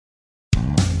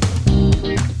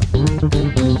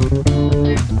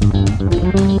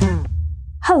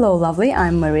Hello, lovely.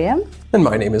 I'm Maria. And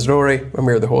my name is Rory, and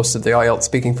we're the hosts of the IELTS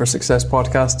Speaking for Success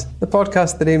podcast, the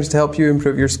podcast that aims to help you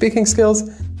improve your speaking skills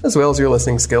as well as your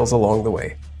listening skills along the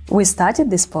way. We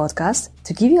started this podcast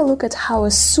to give you a look at how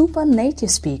a super native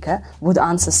speaker would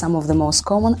answer some of the most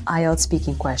common IELTS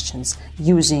speaking questions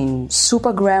using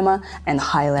super grammar and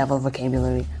high-level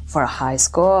vocabulary for a high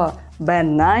score,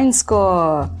 band 9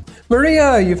 score.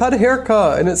 Maria, you've had a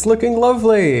haircut and it's looking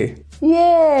lovely.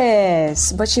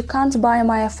 Yes, but you can't buy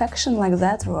my affection like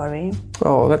that, Rory.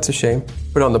 Oh, that's a shame.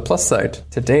 But on the plus side,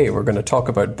 today we're going to talk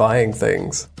about buying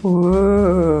things.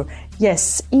 Ooh.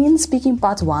 Yes, in Speaking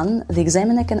Part 1, the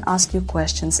examiner can ask you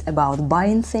questions about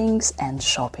buying things and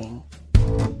shopping.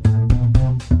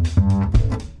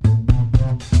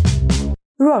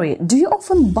 Rory, do you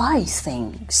often buy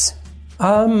things?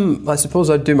 I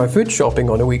suppose I'd do my food shopping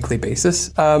on a weekly basis,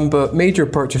 but major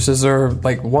purchases are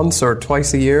like once or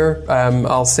twice a year.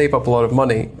 I'll save up a lot of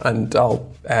money and I'll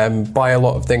buy a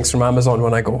lot of things from Amazon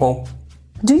when I go home.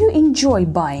 Do you enjoy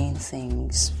buying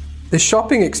things? The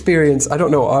shopping experience, I don't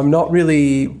know. I'm not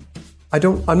really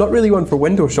one for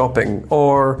window shopping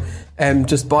or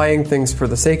just buying things for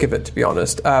the sake of it, to be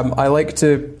honest. I like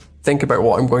to think about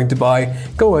what I'm going to buy,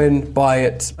 go in, buy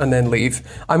it, and then leave.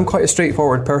 I'm quite a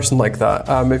straightforward person like that.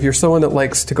 If you're someone that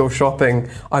likes to go shopping,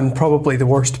 I'm probably the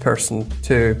worst person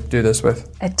to do this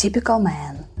with. A typical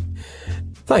man.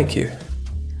 Thank you.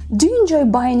 Do you enjoy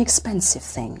buying expensive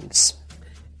things?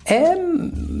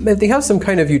 If they have some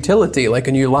kind of utility, like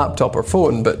a new laptop or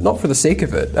phone, but not for the sake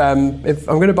of it. If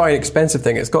I'm going to buy an expensive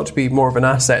thing, it's got to be more of an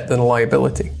asset than a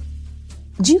liability.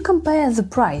 Do you compare the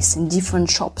price in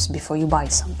different shops before you buy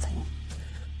something?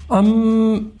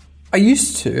 I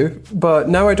used to, but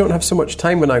now I don't have so much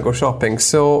time when I go shopping.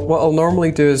 So what I'll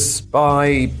normally do is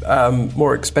buy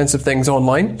more expensive things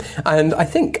online. And I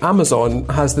think Amazon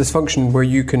has this function where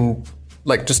you can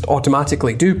just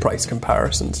automatically do price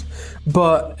comparisons.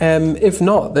 But if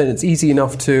not, then it's easy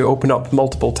enough to open up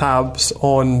multiple tabs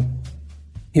on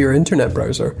your internet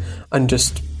browser and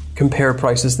just compare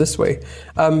prices this way.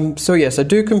 So yes, I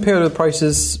do compare the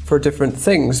prices for different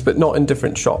things, but not in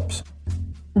different shops.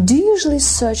 Do you usually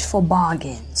search for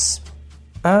bargains?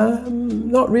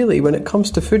 Not really. When it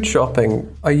comes to food shopping,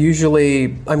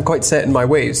 I'm quite set in my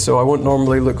ways, so I won't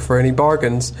normally look for any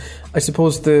bargains. I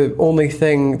suppose the only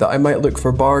thing that I might look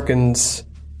for bargains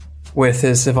with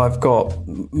is if I've got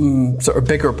sort of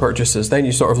bigger purchases, then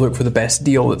you sort of look for the best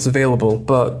deal that's available,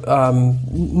 but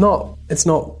it's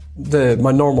not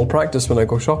my normal practice when I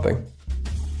go shopping.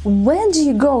 Where do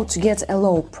you go to get a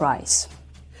low price?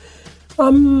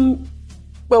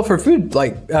 Well, for food,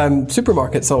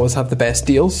 supermarkets always have the best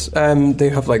deals. They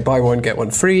have buy one, get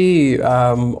one free,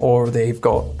 or they've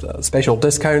got special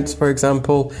discounts, for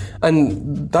example.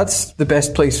 And that's the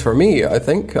best place for me, I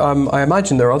think. I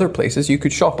imagine there are other places you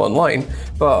could shop online,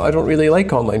 but I don't really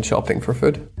like online shopping for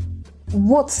food.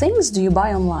 What things do you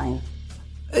buy online?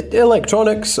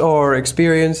 Electronics or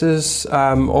experiences,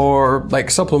 or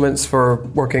supplements for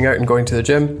working out and going to the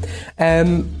gym.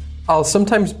 I'll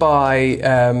sometimes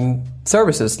buy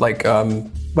services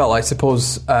I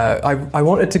suppose I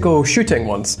wanted to go shooting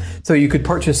once, so you could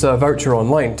purchase a voucher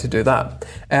online to do that.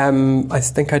 I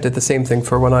think I did the same thing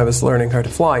for when I was learning how to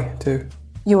fly too.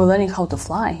 You were learning how to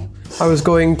fly? I was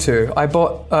going to. I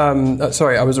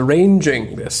was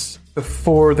arranging this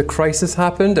before the crisis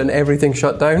happened and everything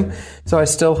shut down. So I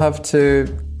still have to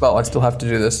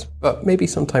do this, but maybe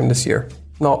sometime this year.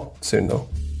 Not soon though.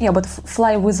 Yeah, but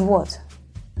fly with what?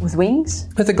 With wings?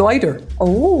 With a glider.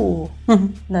 Oh,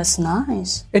 That's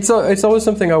nice. It's always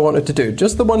something I wanted to do.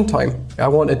 Just the one time. I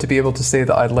wanted to be able to say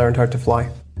that I'd learned how to fly.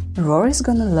 Rory's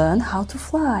gonna learn how to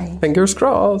fly. Fingers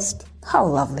crossed. How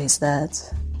lovely is that?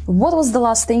 What was the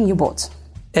last thing you bought?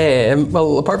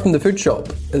 Well, apart from the food shop,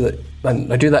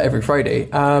 and I do that every Friday,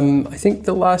 I think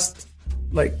the last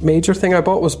major thing I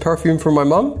bought was perfume for my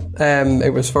mum.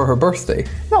 It was for her birthday.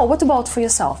 No, what about for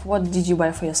yourself? What did you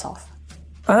buy for yourself?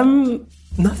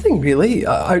 Nothing really,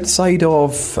 outside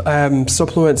of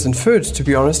supplements and food, to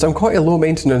be honest. I'm quite a low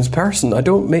maintenance person. I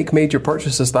don't make major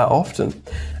purchases that often.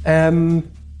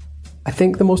 I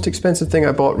think the most expensive thing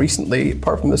I bought recently,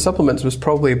 apart from the supplements, was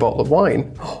probably a bottle of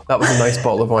wine. That was a nice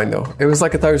bottle of wine though. It was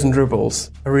 1,000 rubles.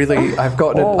 I've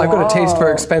got a taste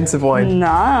for expensive wine.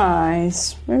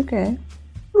 Nice. Okay.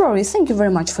 Rory, thank you very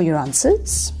much for your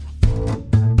answers.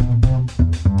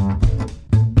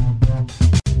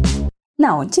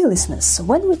 Now, dear listeners,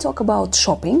 when we talk about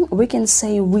shopping, we can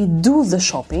say we do the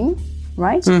shopping,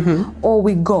 right? Mm-hmm. Or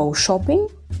we go shopping.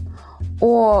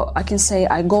 Or I can say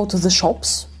I go to the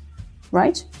shops,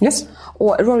 right? Yes.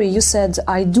 Or Rory, you said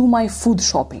I do my food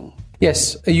shopping.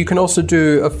 Yes, you can also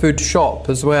do a food shop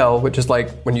as well, which is like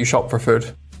when you shop for food.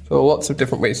 So lots of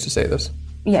different ways to say this.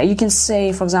 Yeah, you can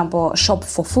say, for example, shop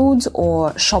for food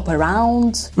or shop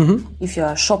around. If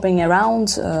you're shopping around,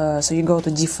 so you go to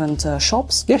different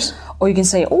shops. Yes. Or you can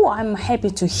say, oh, I'm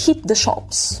happy to hit the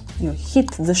shops. You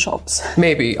hit the shops.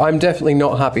 Maybe. I'm definitely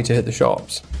not happy to hit the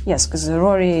shops. Yes, because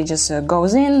Rory just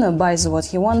goes in, buys what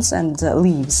he wants and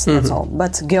leaves, that's all.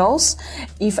 But girls,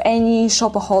 if any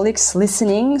shopaholics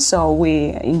listening, so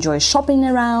we enjoy shopping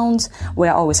around,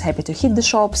 we're always happy to hit the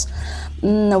shops.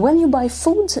 When you buy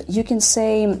food, you can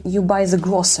say you buy the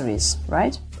groceries,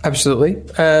 right? Absolutely.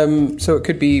 So it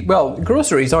could be, well,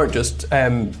 groceries aren't just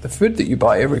the food that you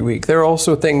buy every week. There are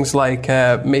also things like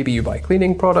maybe you buy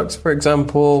cleaning products, for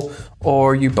example,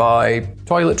 or you buy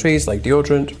toiletries like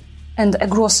deodorant. And a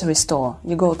grocery store.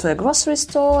 You go to a grocery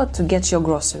store to get your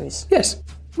groceries. Yes.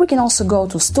 We can also go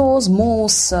to stores,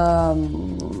 malls,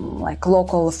 like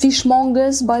local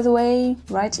fishmongers, by the way,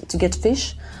 right, to get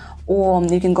fish. Or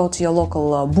you can go to your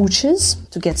local butchers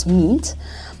to get meat.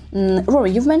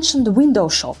 Rory, you've mentioned window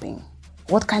shopping.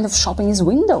 What kind of shopping is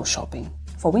window shopping?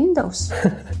 For windows?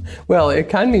 Well, it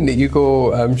can mean that you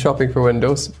go shopping for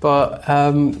windows, but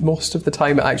most of the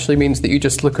time it actually means that you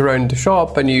just look around the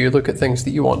shop and you look at things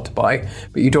that you want to buy,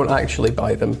 but you don't actually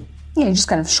buy them. Yeah, you just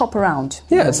kind of shop around.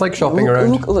 Yeah, it's like shopping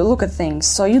around. Look at things.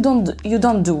 So you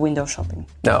don't do window shopping.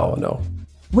 No.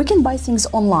 We can buy things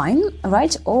online,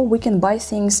 right? Or we can buy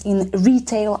things in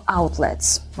retail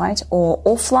outlets, right? Or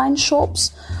offline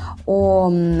shops,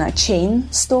 or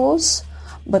chain stores.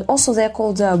 But also they're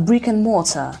called brick and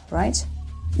mortar, right?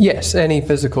 Yes, any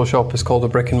physical shop is called a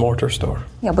brick and mortar store.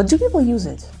 Yeah, but do people use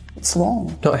it? It's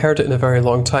long. Not heard it in a very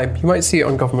long time. You might see it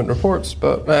on government reports,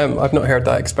 but I've not heard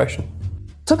that expression.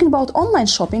 Talking about online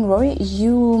shopping, Rory,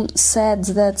 you said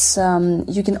that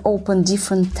you can open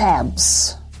different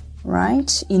tabs,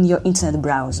 right, in your internet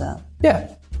browser.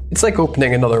 Yeah, it's like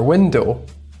opening another window,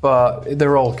 but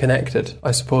they're all connected,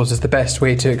 I suppose, is the best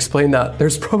way to explain that.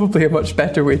 There's probably a much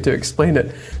better way to explain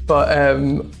it, but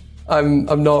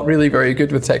I'm not really very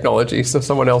good with technology, so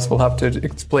someone else will have to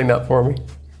explain that for me.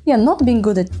 Yeah, not being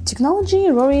good at technology,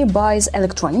 Rory buys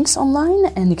electronics online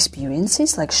and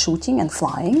experiences like shooting and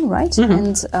flying, right?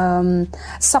 And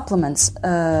supplements.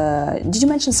 Did you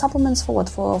mention supplements for what?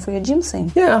 For your gym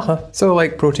thing? Yeah, so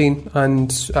like protein and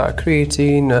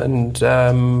creatine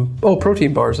and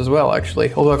protein bars as well,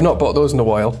 actually. Although I've not bought those in a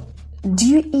while. Do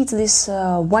you eat this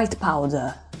white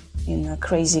powder in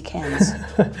crazy cans?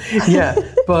 Yeah,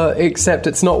 but except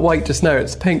it's not white just now,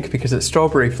 it's pink because it's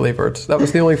strawberry flavoured. That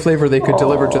was the only flavour they could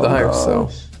deliver to the house, so...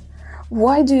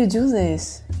 Why do you do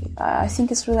this? I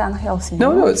think it's really unhealthy.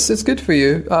 No, it's good for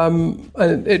you.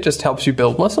 And it just helps you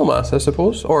build muscle mass, I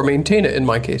suppose, or maintain it in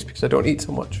my case, because I don't eat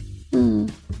so much.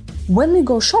 When we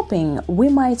go shopping, we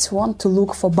might want to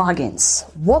look for bargains.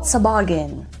 What's a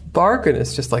bargain? Bargain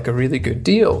is just like a really good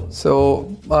deal.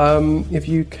 So if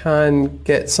you can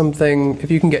get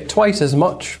twice as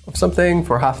much of something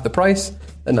for half the price,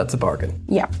 then that's a bargain.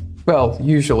 Yeah. Well,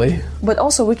 usually. But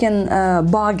also we can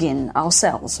bargain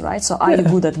ourselves, right? So are you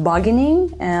good at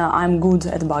bargaining? I'm good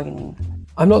at bargaining.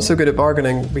 I'm not so good at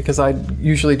bargaining because I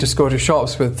usually just go to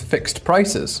shops with fixed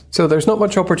prices. So there's not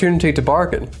much opportunity to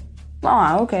bargain.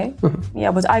 Ah, okay.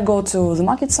 Yeah, but I go to the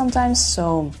market sometimes,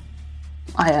 so...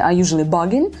 I usually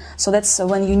bargain, so that's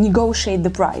when you negotiate the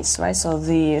price, right? So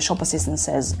the shop assistant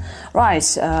says, right,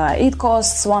 it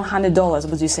costs $100,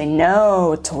 but you say,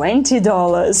 no,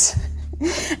 $20.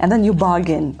 And then you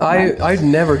bargain. I'd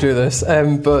never do this,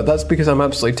 but that's because I'm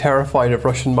absolutely terrified of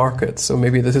Russian markets, so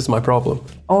maybe this is my problem.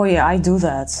 Oh yeah, I do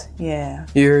that, yeah.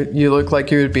 You look like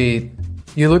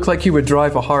you would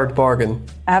drive a hard bargain.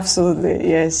 Absolutely,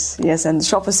 yes. And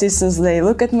shop assistants, they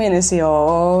look at me and they say,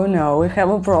 oh no, we have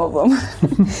a problem.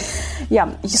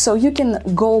 Yeah, so you can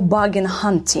go bargain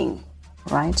hunting,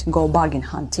 right? Go bargain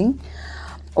hunting.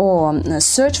 Or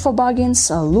search for bargains,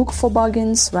 look for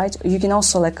bargains, right? You can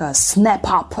also snap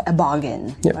up a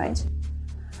bargain, right?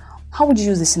 How would you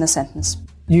use this in a sentence?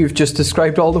 You've just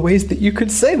described all the ways that you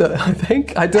could say that, I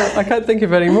think. I can't think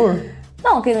of any more.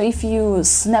 No, okay, if you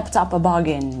snapped up a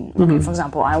bargain, for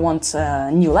example, I want a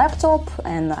new laptop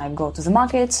and I go to the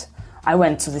market, I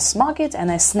went to this market and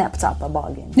I snapped up a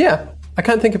bargain. Yeah, I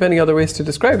can't think of any other ways to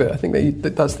describe it. I think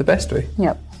that's the best way.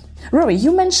 Yep. Rory,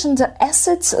 you mentioned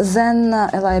assets then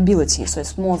a liability, so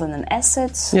it's more than an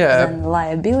asset than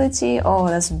liability. Oh,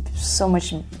 that's so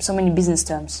many business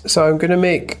terms. So I'm going to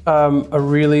make a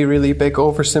really, really big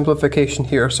oversimplification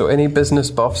here, so any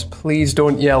business buffs, please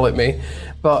don't yell at me.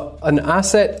 But an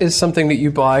asset is something that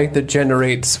you buy that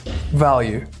generates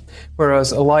value.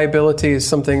 whereas a liability is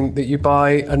something that you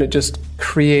buy and it just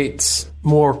creates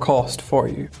more cost for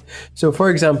you. So for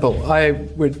example, I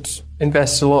would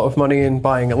invest a lot of money in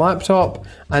buying a laptop,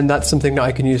 and that's something that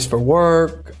I can use for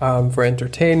work, for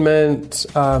entertainment,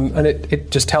 and it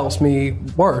just helps me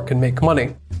work and make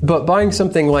money. But buying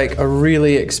something like a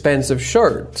really expensive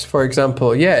shirt, for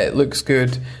example, yeah, it looks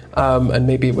good, and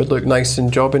maybe it would look nice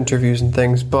in job interviews and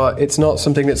things, but it's not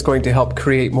something that's going to help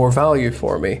create more value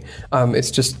for me. It's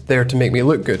just there to make me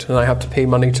look good, and I have to pay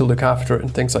money to look after it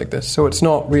and things like this. So it's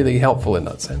not really helpful in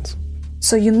that sense.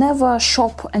 So you never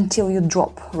shop until you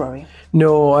drop, Rory?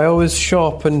 No, I always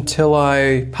shop until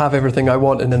I have everything I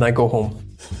want and then I go home.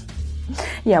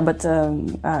 Yeah, but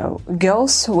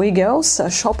we girls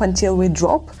shop until we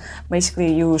drop.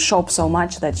 Basically, you shop so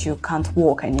much that you can't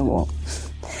walk anymore.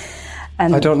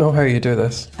 And I don't know how you do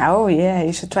this. Oh yeah,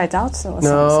 you should try it out.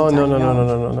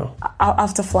 No.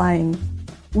 After flying.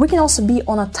 We can also be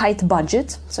on a tight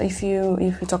budget. So if you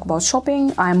talk about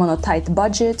shopping, I'm on a tight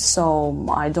budget, so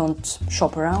I don't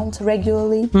shop around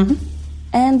regularly. Mm-hmm.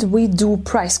 And we do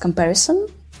price comparison,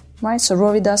 right? So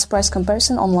Rory does price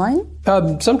comparison online?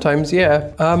 Sometimes,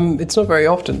 yeah. It's not very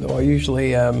often, though. I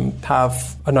usually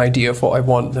have an idea of what I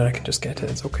want, then I can just get it.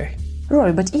 It's okay.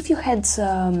 Rory, but if you had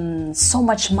so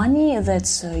much money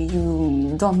that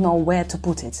you don't know where to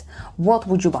put it, what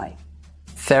would you buy?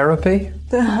 Therapy?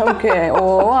 Okay.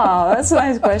 Oh, wow. That's a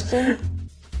nice question.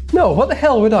 No, what the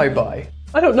hell would I buy?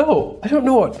 I don't know.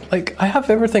 What. Like, I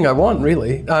have everything I want,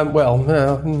 really. What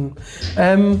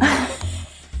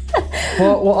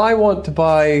I want to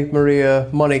buy, Maria,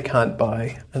 money can't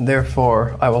buy, and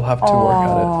therefore I will have to work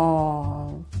at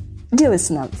it. Dear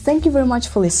listener, thank you very much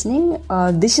for listening.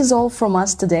 This is all from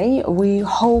us today. We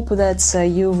hope that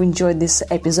you've enjoyed this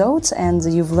episode and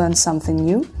you've learned something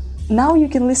new. Now you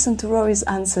can listen to Rory's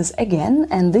answers again,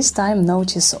 and this time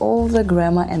notice all the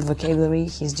grammar and vocabulary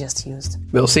he's just used.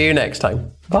 We'll see you next time.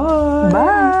 Bye!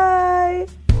 Bye!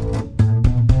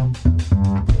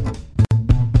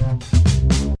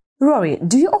 Rory,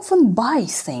 do you often buy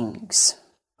things?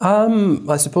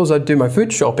 I suppose I'd do my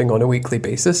food shopping on a weekly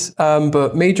basis,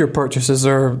 but major purchases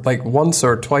are like once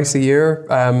or twice a year.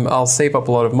 I'll save up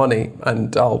a lot of money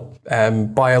and I'll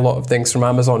buy a lot of things from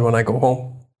Amazon when I go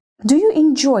home. Do you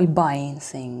enjoy buying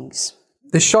things?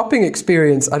 The shopping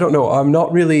experience, I don't know. I'm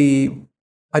not really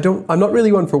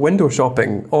one for window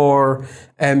shopping or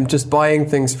just buying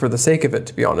things for the sake of it,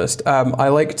 to be honest. I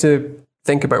like to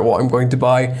think about what I'm going to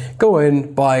buy, go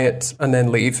in, buy it, and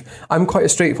then leave. I'm quite a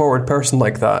straightforward person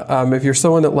like that. If you're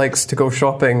someone that likes to go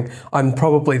shopping, I'm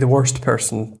probably the worst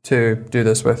person to do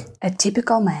this with. A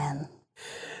typical man.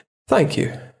 Thank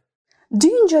you. Do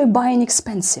you enjoy buying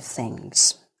expensive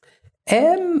things?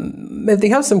 If they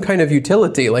have some kind of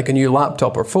utility, like a new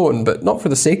laptop or phone, but not for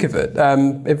the sake of it.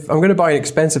 If I'm going to buy an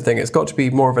expensive thing, it's got to be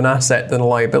more of an asset than a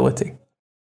liability.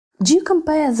 Do you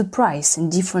compare the price in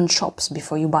different shops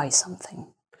before you buy something?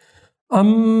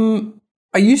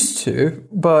 I used to,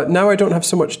 but now I don't have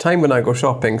so much time when I go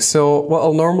shopping. So what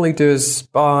I'll normally do is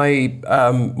buy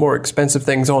more expensive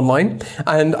things online.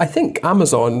 And I think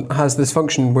Amazon has this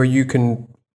function where you can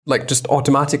just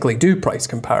automatically do price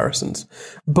comparisons.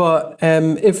 But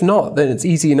if not, then it's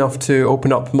easy enough to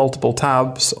open up multiple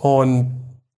tabs on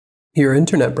your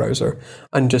internet browser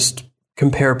and just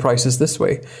compare prices this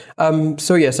way.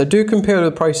 So yes, I do compare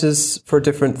the prices for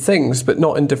different things, but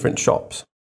not in different shops.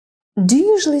 Do you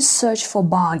usually search for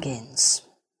bargains?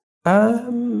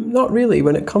 Not really.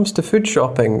 When it comes to food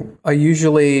shopping,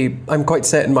 I'm quite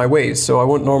set in my ways, so I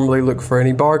won't normally look for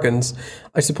any bargains.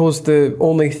 I suppose the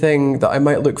only thing that I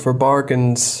might look for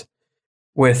bargains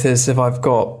with is if I've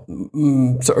got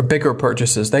sort of bigger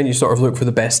purchases, then you sort of look for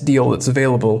the best deal that's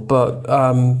available, but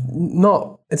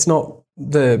it's not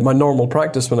my normal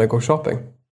practice when I go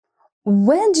shopping.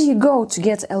 Where do you go to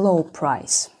get a low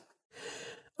price?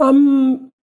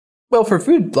 Well, for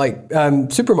food,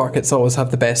 supermarkets always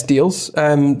have the best deals.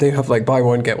 They have buy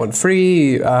one, get one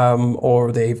free,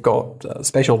 or they've got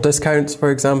special discounts,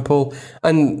 for example.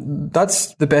 And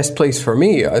that's the best place for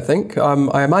me, I think.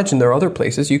 I imagine there are other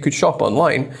places you could shop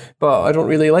online, but I don't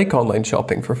really like online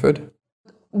shopping for food.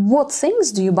 What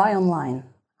things do you buy online?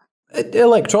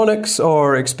 Electronics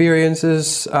or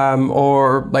experiences,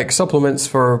 or supplements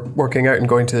for working out and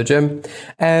going to the gym.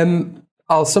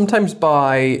 I'll sometimes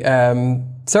buy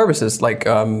services I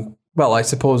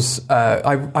suppose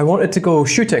I wanted to go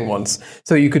shooting once,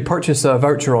 so you could purchase a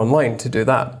voucher online to do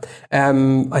that.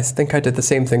 I think I did the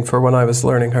same thing for when I was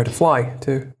learning how to fly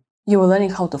too. You were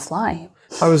learning how to fly?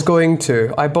 I was going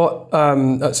to. I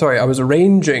was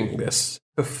arranging this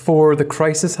before the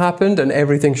crisis happened and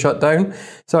everything shut down.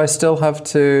 So I still have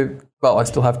to Well, I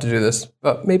still have to do this,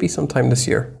 but maybe sometime this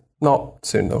year. Not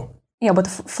soon, though. Yeah, but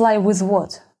fly with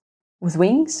what? With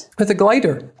wings? With a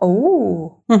glider.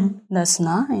 Oh, that's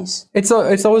nice. It's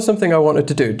always something I wanted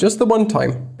to do. Just the one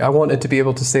time. I wanted to be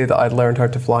able to say that I'd learned how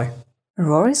to fly.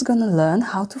 Rory's gonna learn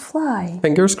how to fly.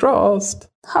 Fingers crossed.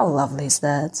 How lovely is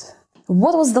that?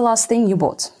 What was the last thing you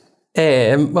bought?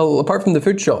 Well, apart from the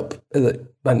food shop,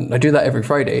 and I do that every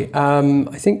Friday,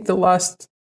 I think the last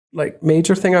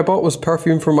major thing I bought was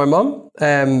perfume for my mum.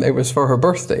 It was for her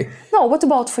birthday. No, what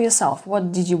about for yourself?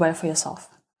 What did you buy for yourself?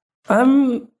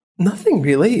 Nothing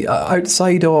really,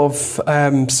 outside of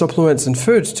supplements and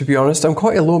food, to be honest. I'm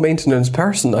quite a low-maintenance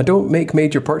person. I don't make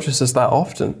major purchases that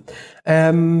often.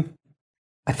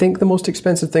 I think the most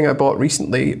expensive thing I bought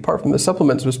recently, apart from the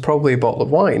supplements, was probably a bottle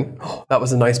of wine. Oh, that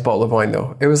was a nice bottle of wine,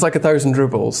 though. It was like 1,000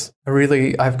 rubles.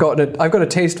 I've got a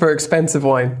taste for expensive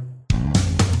wine.